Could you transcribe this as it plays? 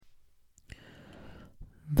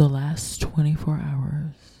The last 24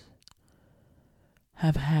 hours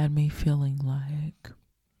have had me feeling like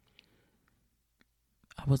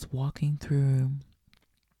I was walking through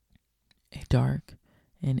a dark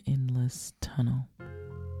and endless tunnel.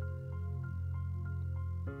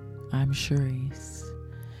 I'm Charisse,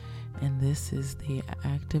 and this is the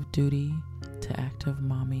Active Duty to Active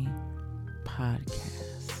Mommy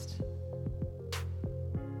podcast.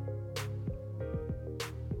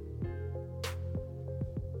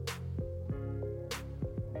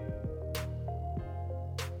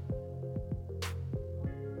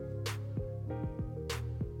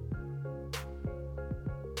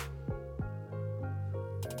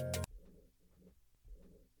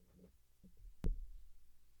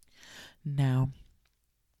 Now,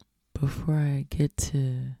 before I get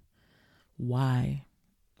to why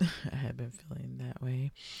I have been feeling that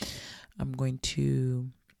way, I'm going to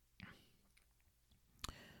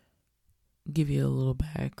give you a little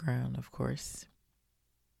background, of course.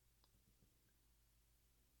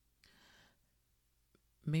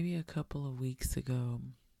 Maybe a couple of weeks ago,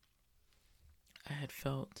 I had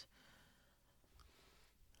felt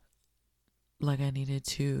like I needed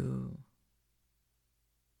to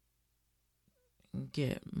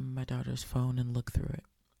get my daughter's phone and look through it.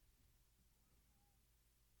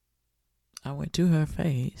 I went to her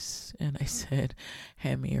face and I said,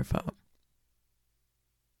 "Hand me your phone."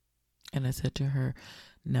 And I said to her,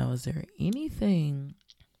 "Now, is there anything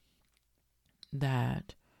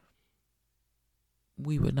that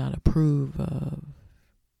we would not approve of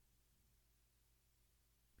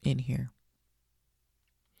in here?"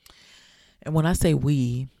 And when I say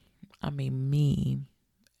we, I mean me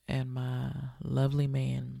and my lovely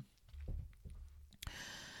man.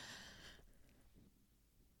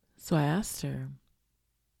 So I asked her,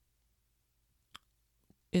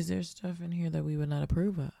 "Is there stuff in here that we would not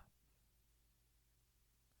approve of?"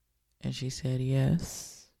 And she said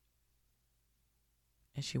yes.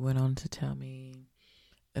 And she went on to tell me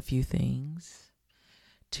a few things,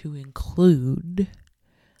 to include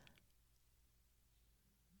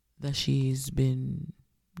that she's been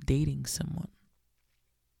dating someone.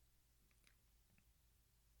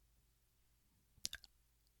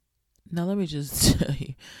 Now, let me just tell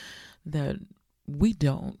you that we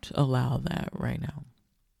don't allow that right now.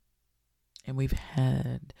 And we've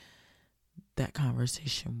had that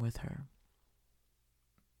conversation with her.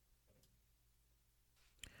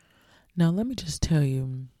 Now, let me just tell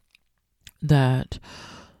you that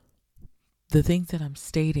the things that I'm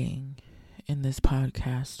stating in this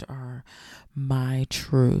podcast are my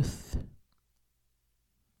truth.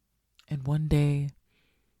 And one day,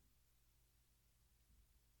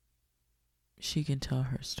 she can tell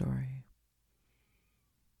her story.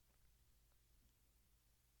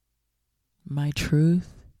 My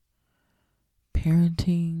truth: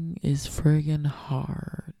 parenting is friggin'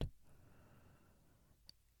 hard.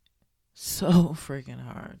 So friggin'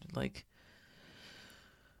 hard. Like,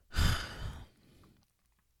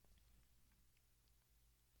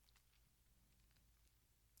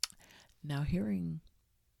 now hearing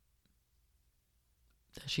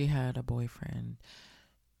that she had a boyfriend,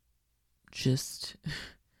 just,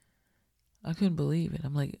 I couldn't believe it.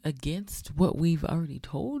 I'm like, against what we've already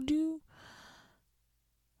told you?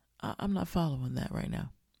 I'm not following that right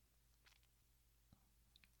now.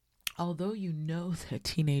 Although you know that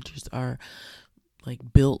teenagers are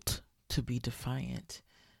like built to be defiant.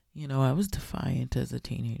 You know, I was defiant as a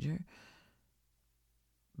teenager.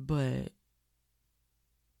 But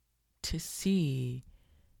to see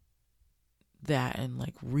that in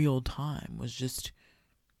like real time was just,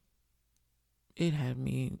 it had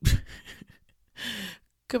me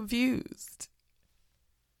confused.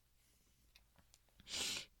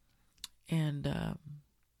 And I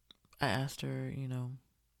asked her,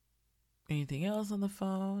 anything else on the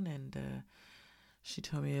phone, and she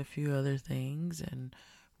told me a few other things, and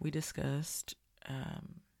we discussed,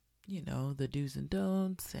 the do's and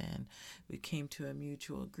don'ts, and we came to a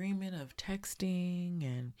mutual agreement of texting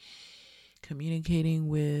and communicating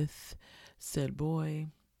with said boy.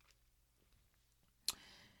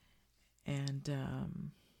 And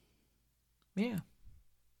yeah.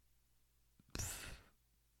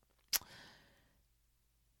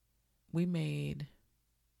 We made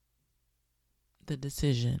the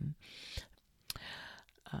decision.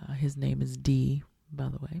 His name is D, by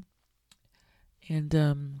the way.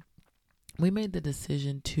 And we made the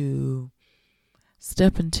decision to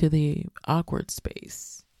step into the awkward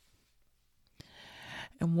space.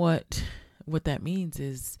 And what that means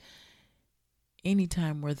is,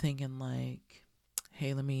 anytime we're thinking like, hey,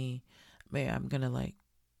 I'm going to like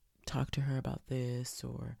talk to her about this,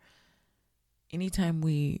 or anytime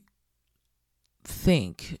we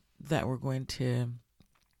think that we're going to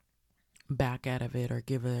back out of it or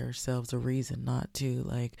give ourselves a reason not to,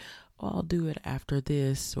 like, oh, I'll do it after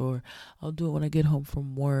this, or I'll do it when I get home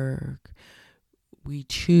from work, we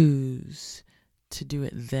choose to do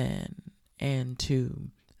it then and to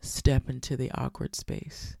step into the awkward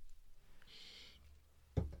space.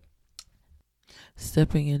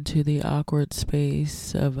 Stepping into the awkward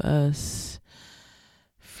space of us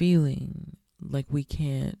feeling like we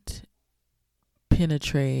can't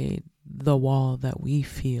penetrate the wall that we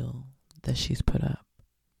feel that she's put up.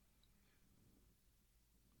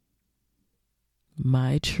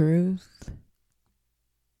 My truth,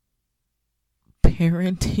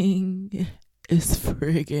 parenting is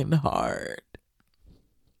friggin' hard.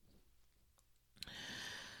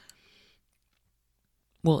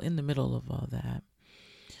 Well, in the middle of all that,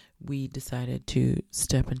 we decided to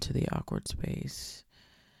step into the awkward space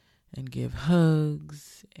and give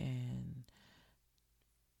hugs and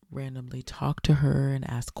randomly talk to her and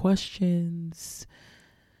ask questions.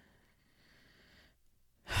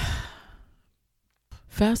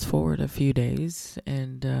 Fast forward a few days,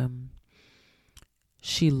 and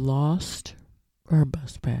she lost her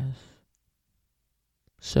bus pass.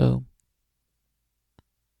 So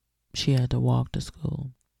she had to walk to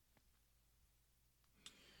school.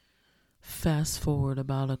 Fast forward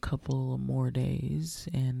about a couple more days,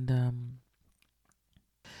 and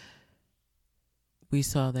we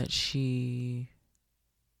saw that she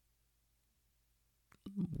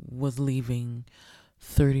was leaving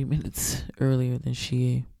 30 minutes earlier than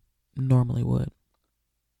she normally would.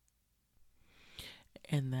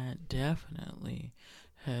 And that definitely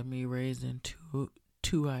had me raising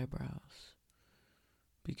two eyebrows.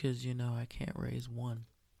 Because, I can't raise one.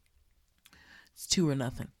 It's 2 or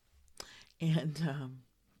nothing. And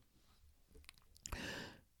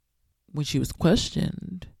when she was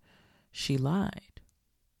questioned, she lied.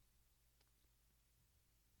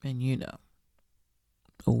 And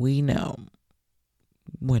we know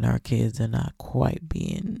when our kids are not quite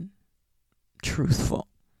being truthful.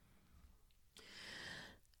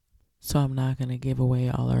 So I'm not going to give away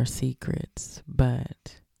all our secrets,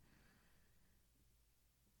 but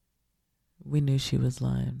we knew she was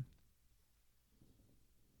lying.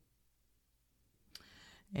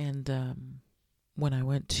 And when I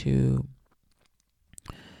went to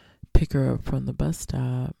pick her up from the bus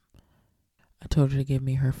stop, I told her to give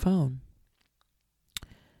me her phone.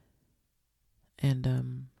 And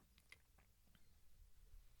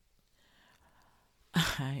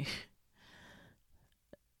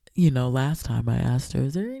last time I asked her,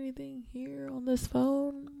 is there anything here on this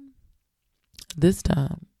phone? This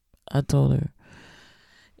time I told her,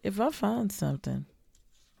 if I find something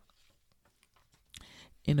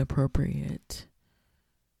inappropriate,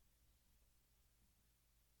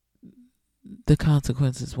 the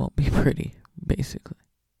consequences won't be pretty, basically.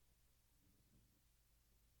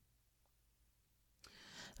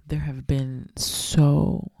 There have been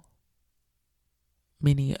so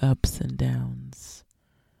many ups and downs,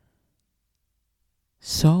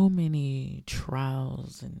 so many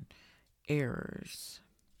trials and errors.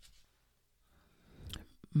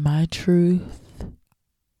 My truth,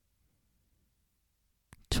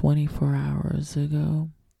 24 hours ago,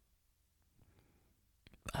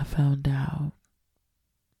 I found out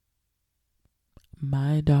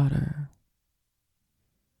my daughter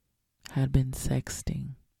had been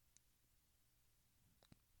sexting.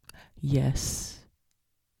 Yes,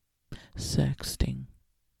 sexting.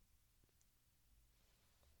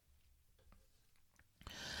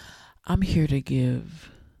 I'm here to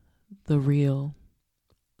give the real,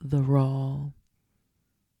 the raw,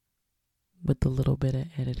 with a little bit of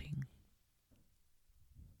editing.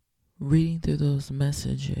 Reading through those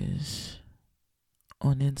messages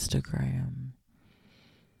on Instagram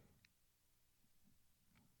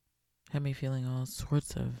had me feeling all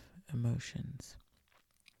sorts of emotions.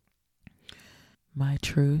 My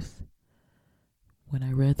truth, when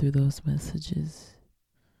I read through those messages,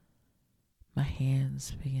 my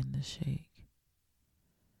hands began to shake.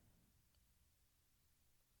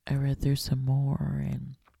 I read through some more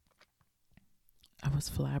and I was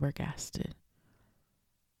flabbergasted.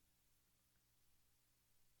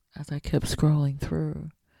 As I kept scrolling through,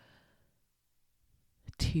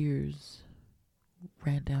 tears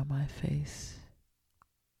ran down my face.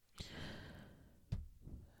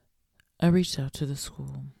 I reached out to the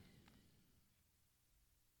school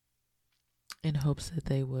in hopes that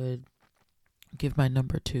they would give my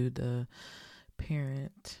number to the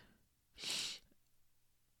parent.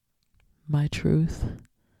 My truth,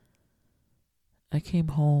 I came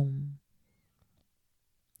home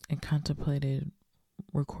and contemplated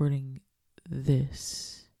recording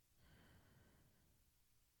this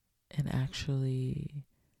and actually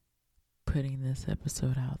putting this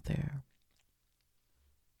episode out there.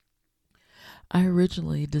 I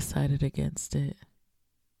originally decided against it.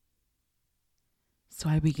 So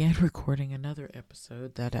I began recording another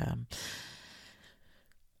episode that I'm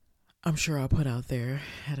sure I'll put out there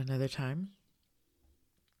at another time.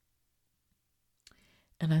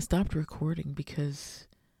 And I stopped recording because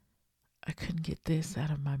I couldn't get this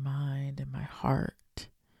out of my mind and my heart.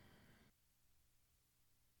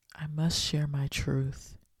 I must share my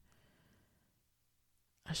truth.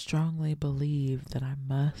 I strongly believe that I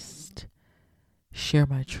must share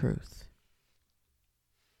my truth.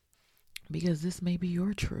 Because this may be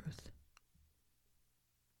your truth.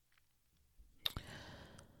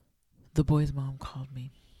 The boy's mom called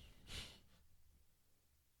me.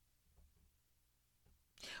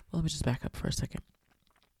 Well, let me just back up for a second.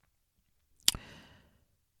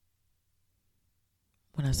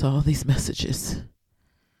 When I saw all these messages,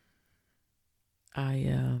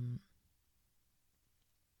 I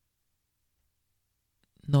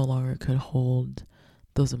no longer could hold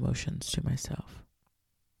those emotions to myself.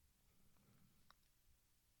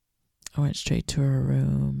 I went straight to her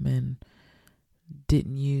room and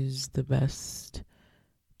didn't use the best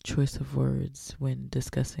choice of words when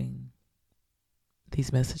discussing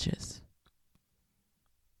these messages.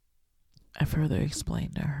 I further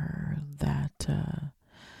explained to her that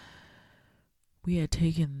we had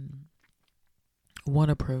taken one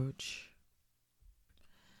approach,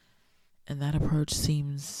 and that approach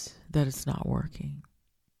seems that it's not working.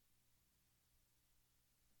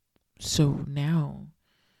 So now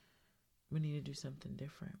we need to do something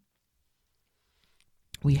different.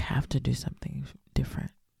 We have to do something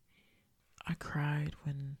different. I cried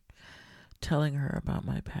when telling her about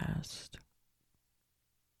my past.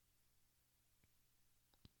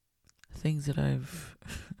 Things that I've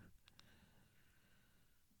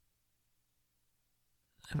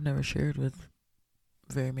never shared with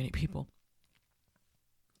very many people,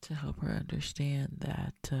 to help her understand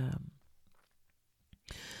that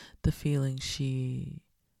the feelings she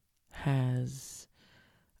has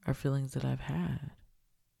are feelings that I've had.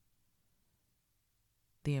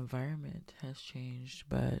 The environment has changed,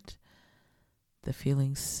 but the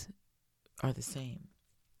feelings are the same.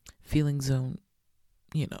 Feelings don't,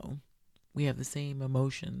 we have the same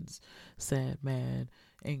emotions: sad, mad,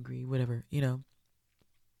 angry, whatever,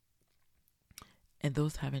 and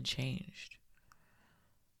those haven't changed.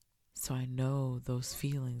 So I know those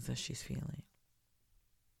feelings that she's feeling.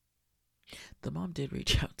 The mom did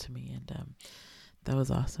reach out to me, and that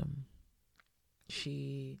was awesome.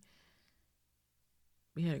 We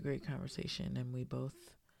had a great conversation, and we both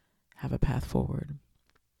have a path forward.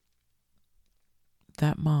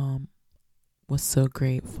 That mom was so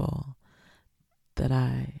grateful that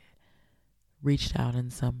I reached out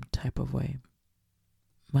in some type of way.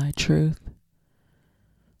 My truth.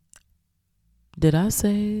 Did I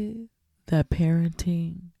say that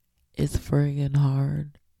parenting is friggin'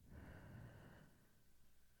 hard?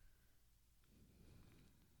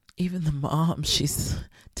 Even the mom, she's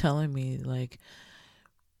telling me, like,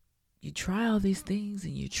 you try all these things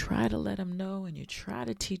and you try to let them know and you try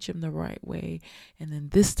to teach them the right way, and then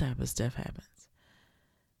this type of stuff happens.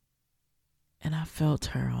 And I felt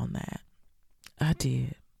her on that. I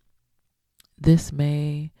did. This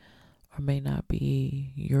may or may not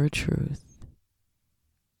be your truth,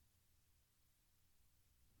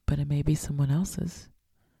 but it may be someone else's.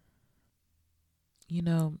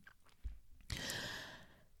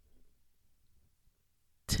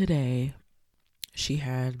 Today she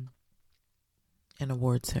had an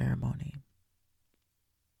award ceremony,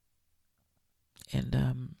 and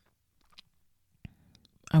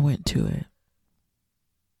I went to it,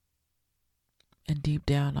 and deep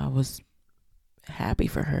down I was happy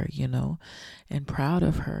for her, and proud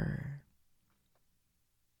of her,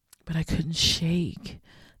 but I couldn't shake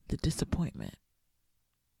the disappointment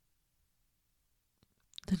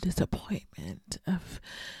of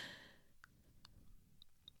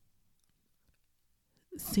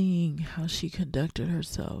seeing how she conducted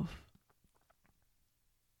herself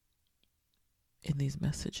in these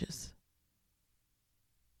messages.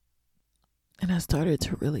 And I started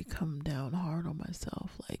to really come down hard on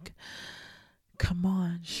myself. Like, come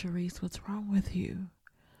on, Sharice, what's wrong with you?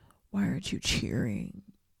 Why aren't you cheering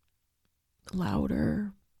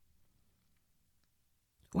louder?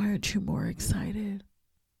 Why aren't you more excited?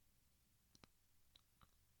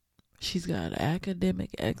 She's got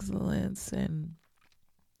academic excellence and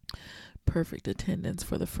perfect attendance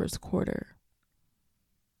for the first quarter.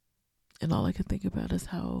 And all I can think about is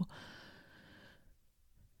how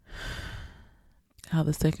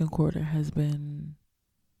the second quarter has been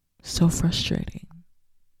so frustrating.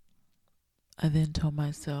 I then told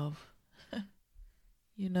myself,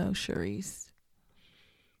 Sharice,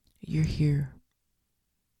 you're here.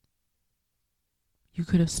 You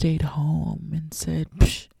could have stayed home and said,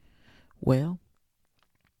 psh, well,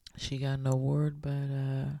 she got an award,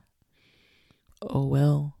 but, oh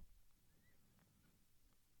well.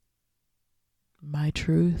 My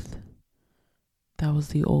truth, that was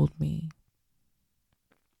the old me.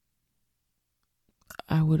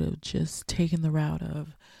 I would have just taken the route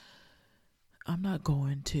of, I'm not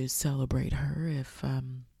going to celebrate her if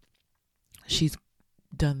she's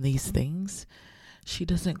done these things. She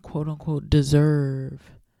doesn't, quote unquote,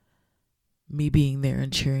 deserve me being there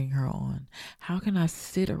and cheering her on. How can I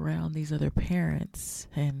sit around these other parents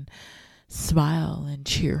and smile and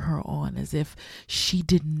cheer her on as if she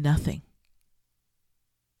did nothing?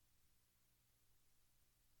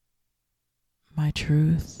 My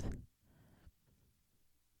truth,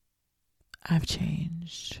 I've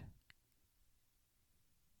changed.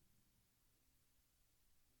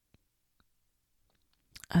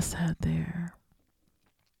 I sat there.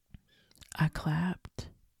 I clapped.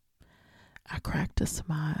 I cracked a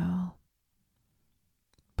smile.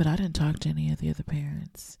 But I didn't talk to any of the other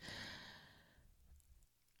parents.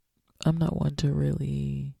 I'm not one to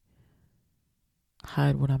really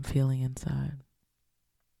hide what I'm feeling inside.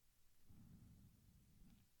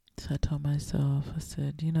 So I told myself, I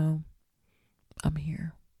said, I'm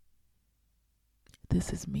here.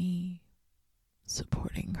 This is me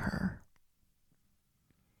supporting her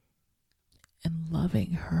and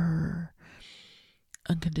loving her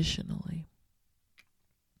unconditionally.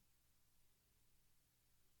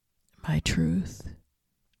 My truth,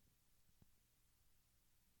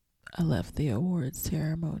 I left the award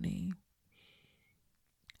ceremony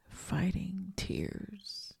fighting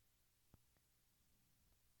tears.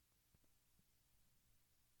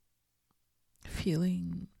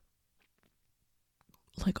 Feeling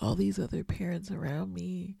like all these other parents around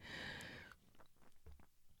me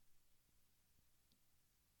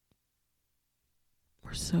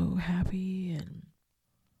were so happy,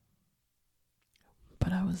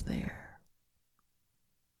 but I was there.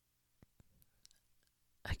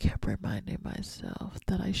 I kept reminding myself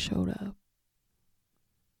that I showed up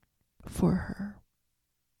for her,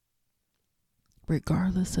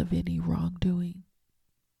 regardless of any wrongdoing.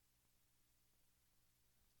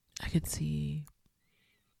 I could see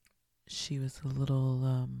she was a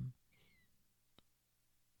little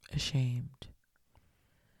ashamed.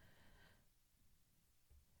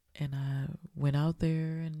 And I went out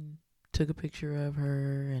there and took a picture of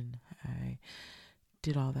her, and I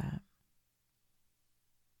did all that.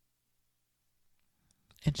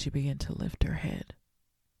 And she began to lift her head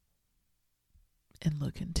and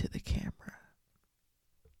look into the camera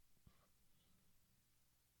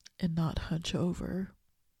and not hunch over.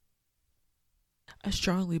 I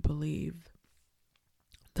strongly believe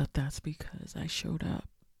that that's because I showed up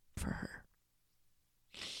for her.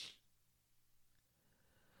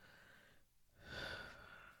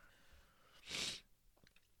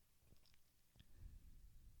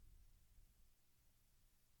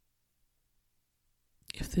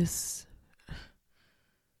 If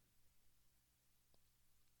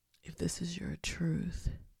this is your truth,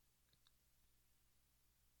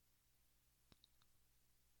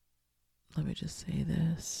 let me just say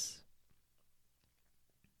this.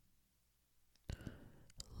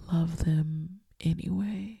 Love them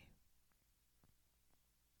anyway.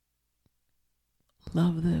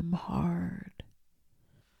 Love them hard.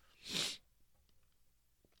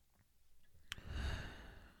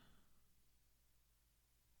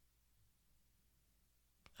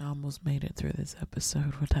 I almost made it through this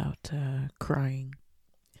episode without crying.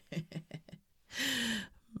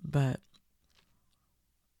 But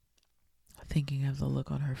thinking of the look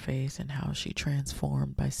on her face and how she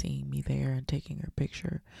transformed by seeing me there and taking her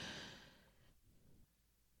picture,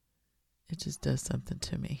 it just does something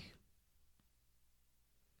to me.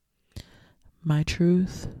 My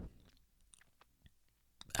truth,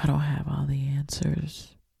 I don't have all the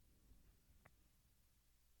answers.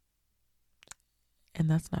 And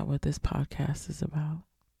that's not what this podcast is about.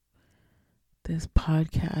 This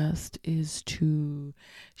podcast is to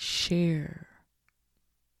share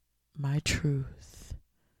my truth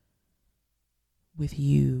with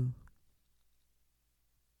you,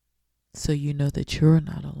 so you know that you're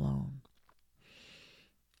not alone.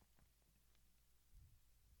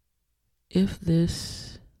 If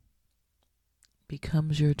this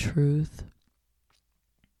becomes your truth,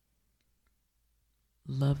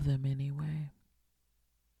 love them anyway.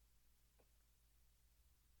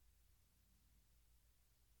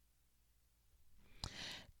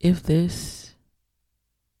 If this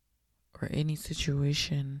or any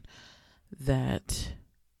situation that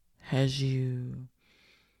has you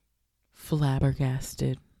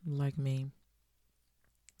flabbergasted like me,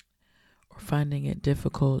 or finding it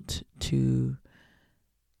difficult to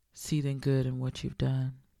see the good in what you've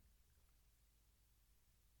done,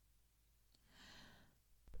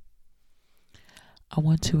 I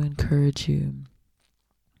want to encourage you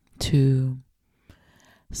to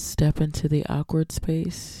step into the awkward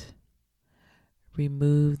space,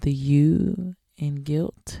 remove the you in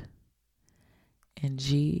guilt, and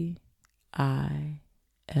GILT,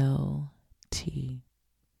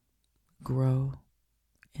 grow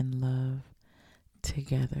in love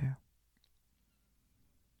together.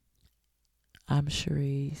 I'm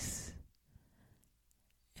Cherise,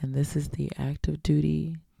 and this is the Active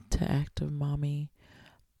Duty to Active Mommy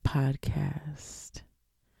podcast.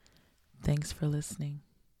 Thanks for listening.